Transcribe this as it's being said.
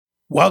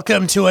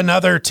Welcome to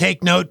another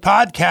Take Note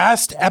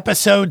podcast,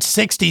 episode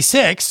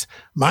 66.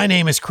 My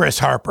name is Chris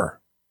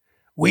Harper.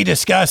 We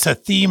discuss a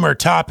theme or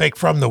topic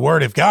from the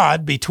Word of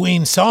God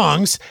between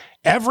songs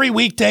every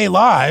weekday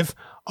live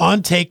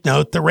on Take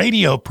Note, the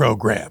radio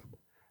program.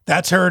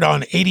 That's heard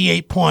on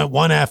 88.1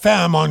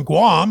 FM on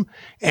Guam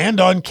and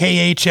on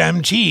khmg.org.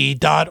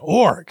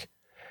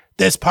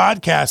 This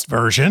podcast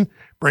version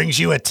brings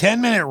you a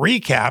 10-minute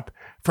recap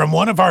from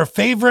one of our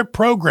favorite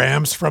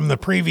programs from the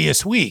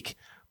previous week,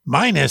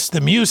 minus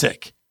the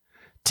music.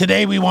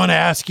 Today we want to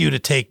ask you to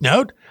take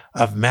note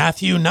of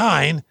Matthew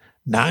 9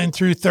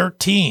 through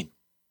 13.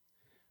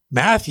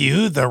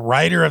 Matthew, the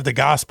writer of the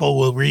gospel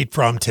we'll read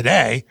from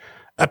today,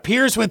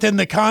 appears within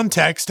the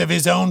context of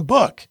his own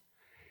book.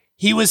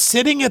 He was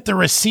sitting at the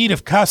receipt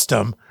of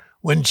custom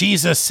when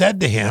Jesus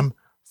said to him,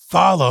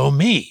 "Follow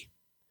me."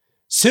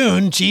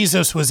 Soon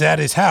Jesus was at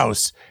his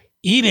house,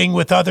 eating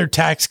with other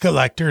tax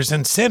collectors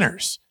and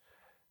sinners.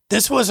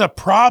 This was a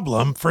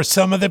problem for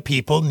some of the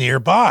people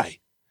nearby.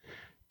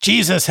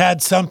 Jesus had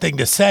something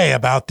to say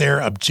about their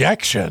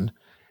objection,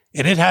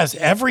 and it has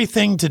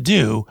everything to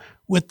do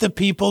with the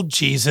people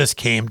Jesus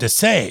came to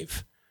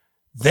save,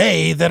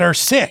 they that are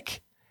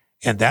sick.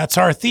 And that's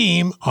our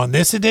theme on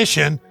this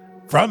edition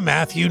from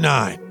Matthew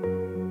 9.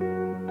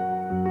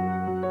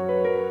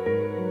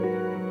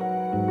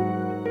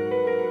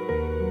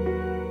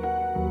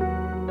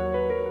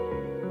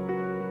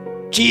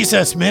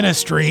 Jesus'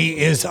 ministry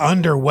is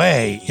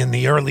underway in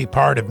the early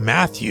part of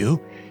Matthew.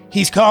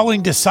 He's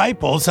calling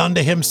disciples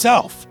unto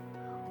himself.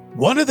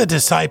 One of the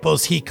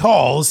disciples he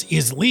calls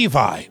is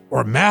Levi,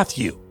 or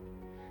Matthew.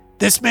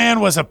 This man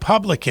was a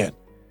publican,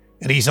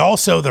 and he's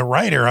also the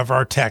writer of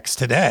our text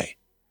today.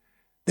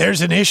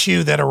 There's an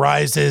issue that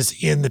arises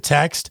in the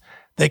text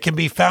that can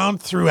be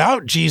found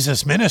throughout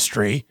Jesus'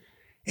 ministry.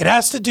 It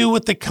has to do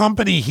with the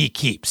company he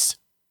keeps.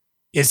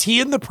 Is he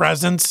in the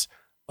presence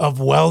of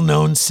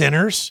well-known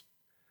sinners?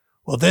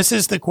 Well, this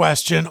is the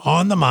question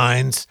on the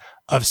minds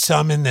of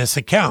some in this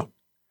account.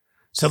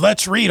 So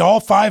let's read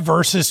all 5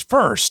 verses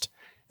first,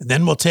 and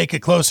then we'll take a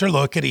closer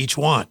look at each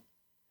one.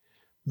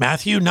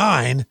 Matthew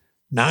 9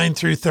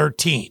 through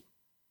 13.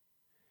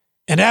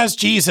 And as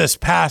Jesus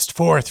passed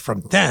forth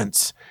from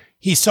thence,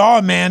 he saw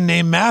a man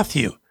named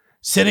Matthew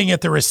sitting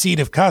at the receipt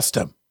of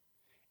custom.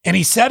 And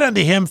he said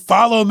unto him,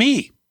 "Follow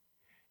me."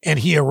 And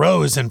he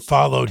arose and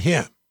followed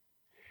him.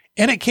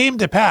 And it came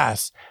to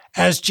pass,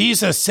 as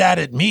Jesus sat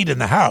at meat in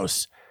the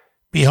house,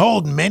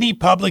 behold, many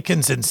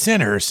publicans and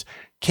sinners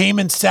came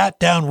and sat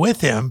down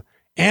with him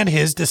and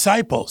his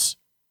disciples.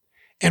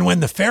 And when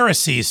the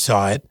Pharisees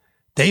saw it,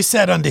 they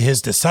said unto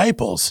his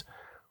disciples,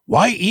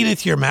 "Why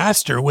eateth your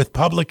master with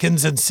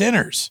publicans and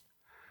sinners?"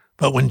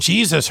 But when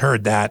Jesus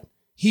heard that,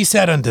 he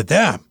said unto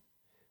them,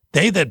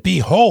 "They that be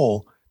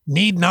whole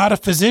need not a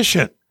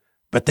physician,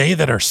 but they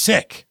that are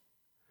sick.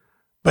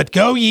 But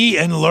go ye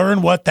and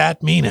learn what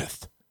that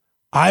meaneth.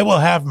 I will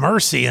have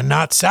mercy and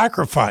not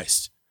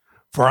sacrifice,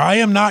 for I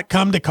am not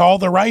come to call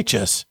the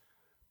righteous,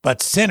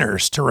 but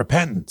sinners to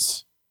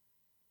repentance."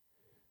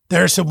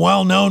 There are some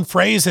well-known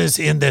phrases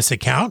in this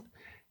account.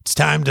 It's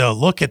time to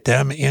look at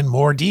them in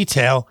more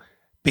detail,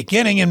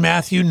 beginning in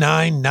Matthew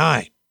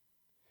 9.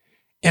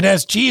 And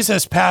as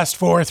Jesus passed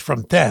forth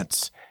from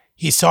thence,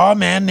 he saw a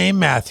man named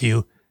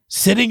Matthew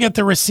sitting at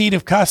the receipt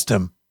of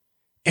custom,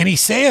 and he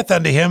saith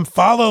unto him,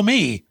 "Follow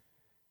me."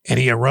 And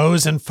he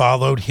arose and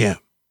followed him.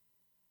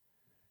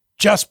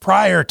 Just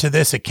prior to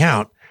this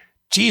account,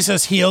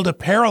 Jesus healed a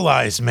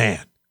paralyzed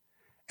man.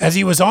 As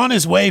he was on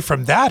his way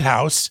from that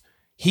house,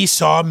 he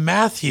saw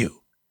Matthew.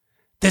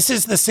 This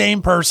is the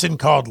same person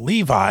called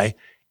Levi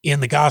in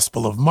the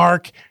Gospel of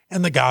Mark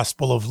and the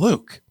Gospel of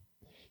Luke.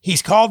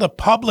 He's called a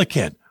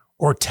publican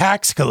or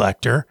tax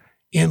collector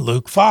in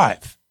Luke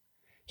 5.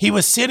 He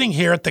was sitting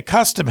here at the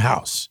custom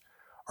house,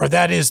 or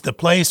that is the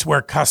place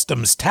where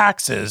customs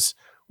taxes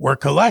were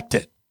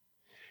collected.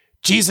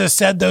 Jesus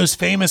said those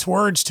famous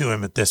words to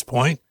him at this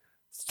point,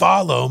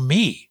 "Follow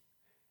me."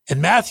 And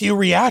Matthew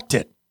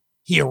reacted.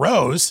 He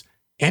arose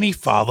and he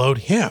followed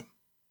him.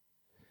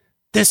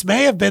 This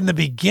may have been the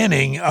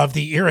beginning of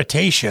the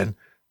irritation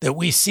that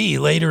we see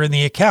later in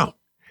the account,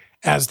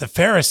 as the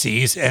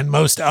Pharisees and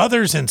most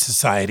others in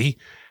society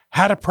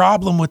had a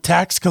problem with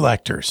tax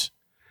collectors.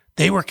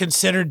 They were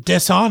considered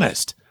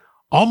dishonest,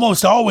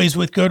 almost always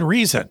with good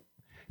reason.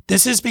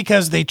 This is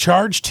because they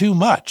charged too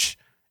much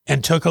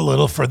and took a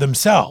little for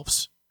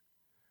themselves.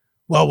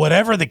 Well,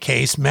 whatever the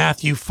case,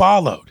 Matthew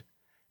followed,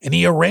 and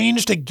he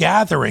arranged a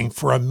gathering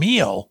for a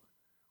meal,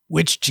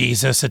 which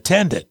Jesus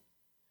attended.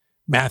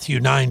 Matthew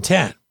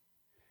 9:10.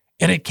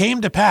 And it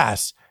came to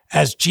pass,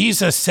 as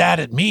Jesus sat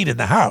at meat in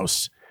the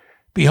house,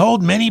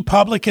 behold, many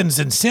publicans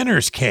and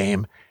sinners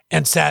came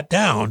and sat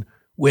down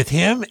with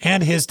him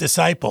and his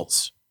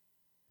disciples.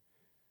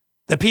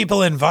 The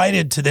people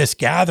invited to this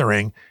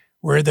gathering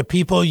were the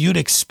people you'd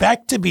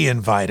expect to be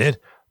invited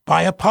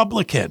by a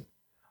publican,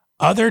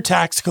 other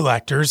tax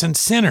collectors and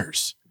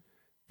sinners,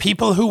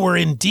 people who were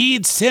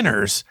indeed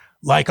sinners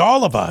like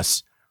all of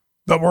us,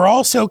 but were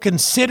also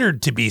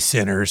considered to be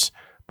sinners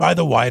by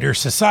the wider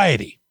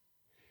society.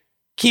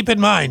 Keep in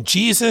mind,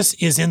 Jesus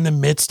is in the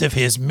midst of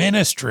his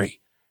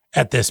ministry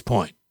at this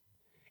point.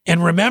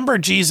 And remember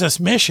Jesus'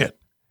 mission.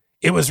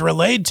 It was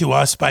relayed to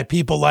us by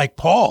people like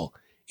Paul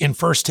in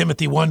 1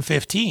 Timothy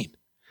 1:15.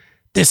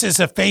 This is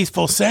a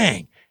faithful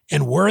saying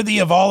and worthy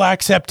of all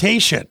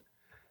acceptation,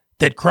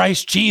 that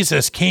Christ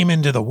Jesus came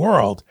into the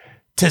world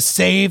to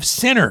save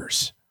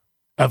sinners,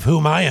 of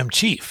whom I am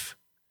chief.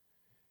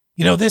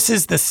 You know, this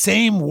is the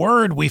same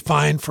word we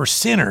find for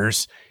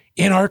sinners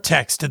in our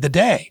text of the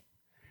day.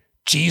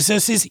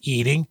 Jesus is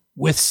eating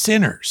with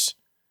sinners.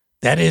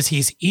 That is,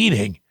 he's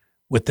eating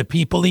with the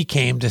people he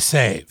came to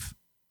save.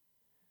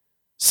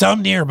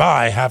 Some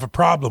nearby have a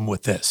problem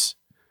with this.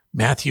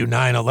 Matthew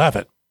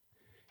 9:11.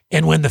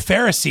 And when the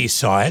Pharisees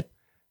saw it,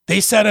 they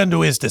said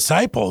unto his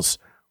disciples,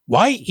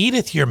 Why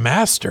eateth your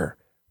master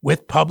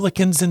with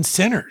publicans and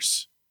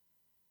sinners?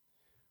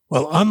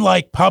 Well,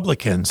 unlike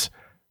publicans,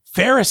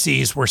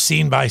 Pharisees were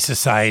seen by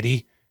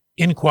society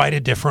in quite a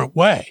different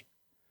way.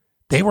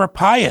 They were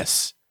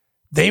pious.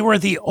 They were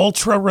the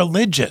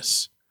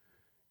ultra-religious.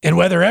 And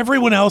whether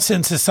everyone else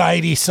in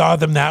society saw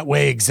them that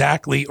way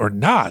exactly or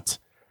not,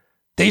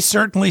 they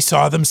certainly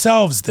saw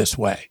themselves this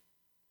way.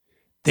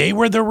 They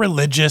were the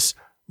religious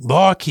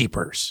law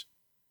keepers,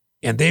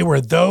 and they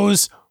were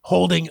those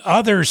holding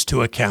others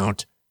to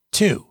account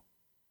too.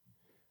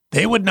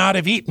 They would not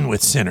have eaten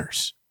with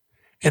sinners,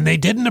 and they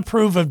didn't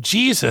approve of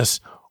Jesus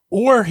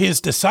or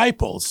his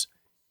disciples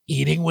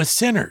eating with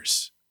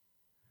sinners.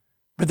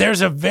 But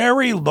there's a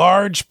very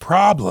large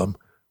problem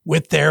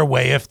with their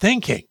way of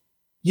thinking.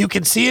 You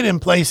can see it in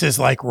places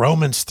like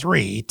Romans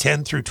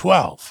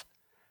 3:10-12.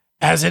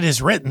 As it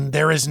is written,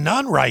 there is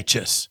none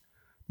righteous,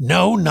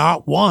 no,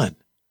 not one.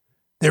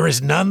 There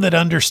is none that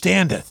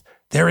understandeth.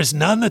 There is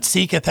none that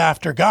seeketh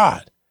after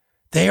God.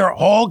 They are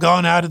all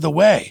gone out of the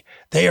way.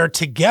 They are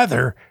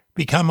together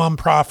become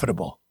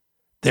unprofitable.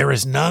 There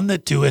is none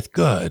that doeth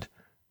good.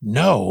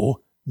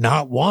 No,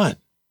 not one.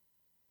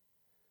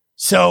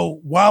 So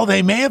while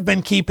they may have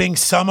been keeping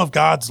some of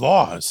God's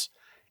laws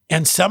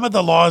and some of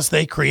the laws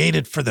they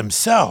created for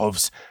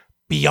themselves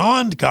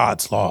beyond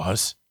God's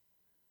laws,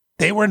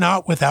 they were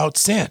not without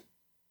sin.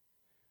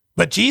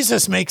 But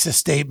Jesus makes a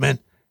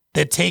statement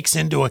that takes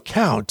into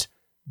account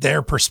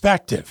their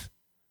perspective.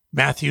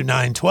 Matthew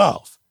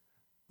 9:12.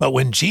 But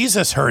when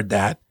Jesus heard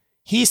that,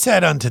 he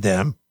said unto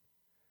them,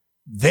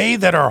 They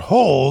that are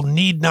whole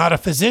need not a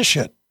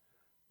physician,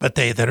 but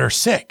they that are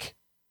sick.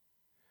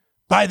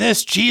 By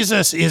this,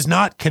 Jesus is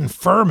not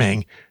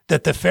confirming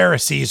that the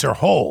Pharisees are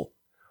whole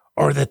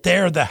or that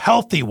they're the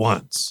healthy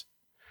ones.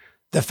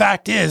 The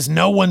fact is,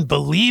 no one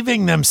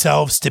believing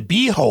themselves to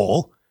be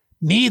whole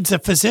needs a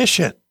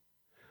physician.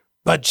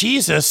 But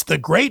Jesus, the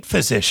great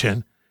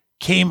physician,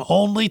 came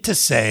only to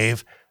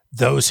save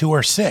those who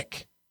are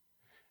sick.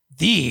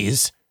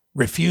 These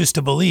refuse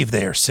to believe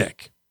they are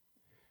sick.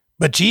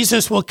 But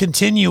Jesus will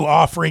continue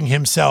offering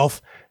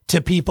himself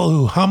to people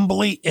who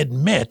humbly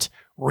admit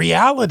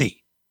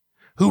reality,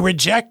 who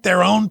reject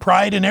their own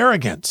pride and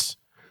arrogance,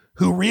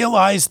 who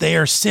realize they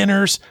are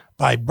sinners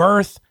by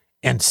birth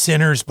and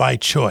sinners by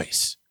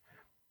choice,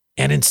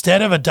 and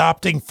instead of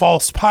adopting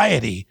false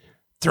piety,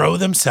 throw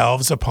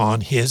themselves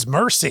upon his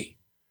mercy,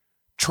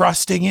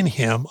 trusting in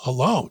him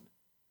alone.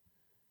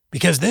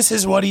 Because this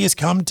is what he has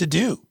come to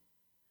do.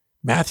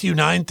 Matthew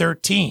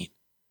 9:13.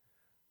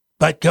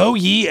 But go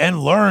ye and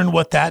learn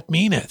what that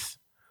meaneth.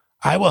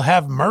 I will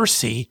have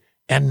mercy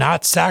and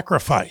not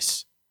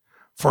sacrifice.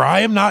 For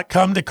I am not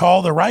come to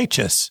call the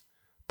righteous,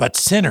 but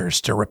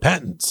sinners to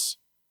repentance.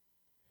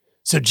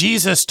 So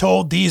Jesus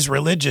told these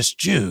religious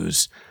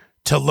Jews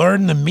to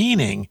learn the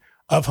meaning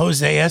of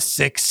Hosea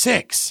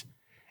 6:6.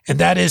 And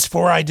that is,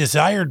 for I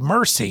desired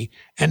mercy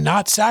and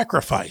not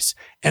sacrifice,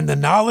 and the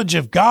knowledge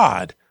of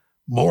God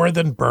more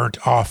than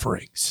burnt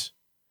offerings.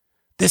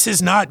 This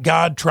is not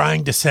God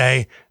trying to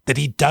say that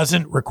he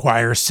doesn't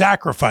require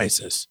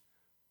sacrifices.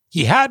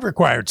 He had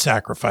required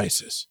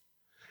sacrifices.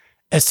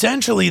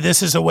 Essentially,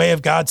 this is a way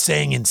of God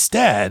saying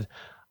instead,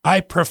 I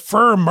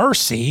prefer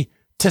mercy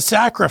to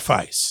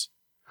sacrifice,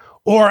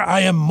 or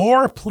I am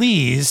more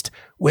pleased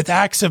with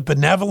acts of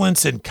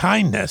benevolence and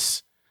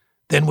kindness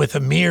than with a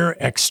mere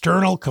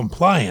external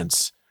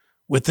compliance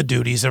with the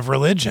duties of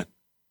religion.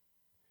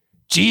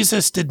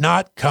 Jesus did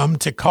not come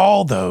to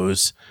call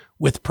those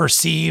with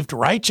perceived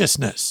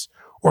righteousness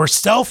or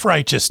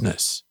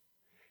self-righteousness.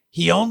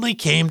 He only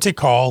came to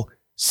call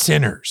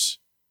sinners,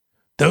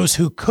 those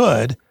who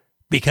could,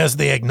 because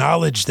they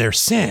acknowledge their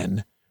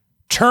sin,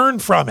 turn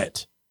from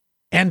it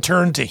and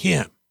turn to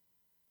him.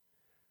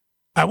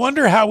 I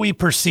wonder how we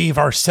perceive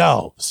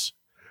ourselves.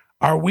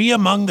 Are we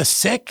among the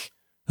sick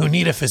who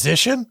need a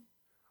physician,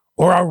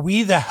 or are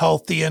we the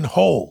healthy and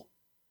whole?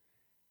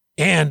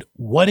 And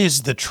what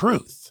is the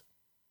truth?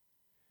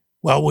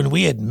 Well, when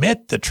we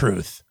admit the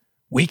truth,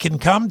 we can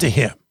come to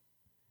him,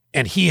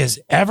 and he is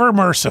ever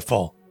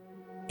merciful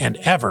and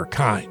ever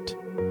kind.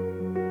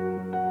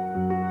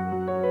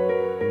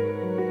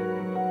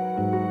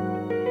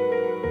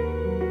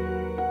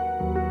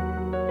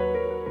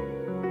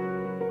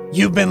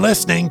 You've been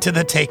listening to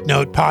the Take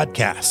Note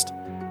podcast.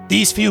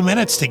 These few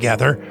minutes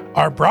together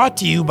are brought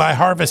to you by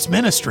Harvest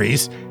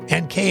Ministries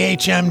and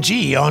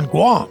KHMG on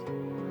Guam.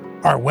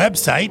 Our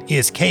website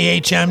is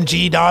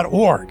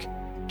khmg.org,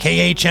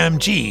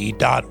 khmg.org.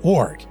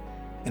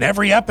 In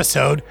every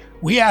episode,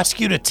 we ask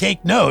you to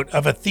take note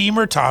of a theme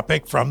or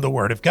topic from the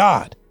Word of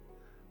God.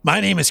 My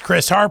name is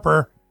Chris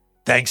Harper.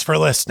 Thanks for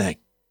listening.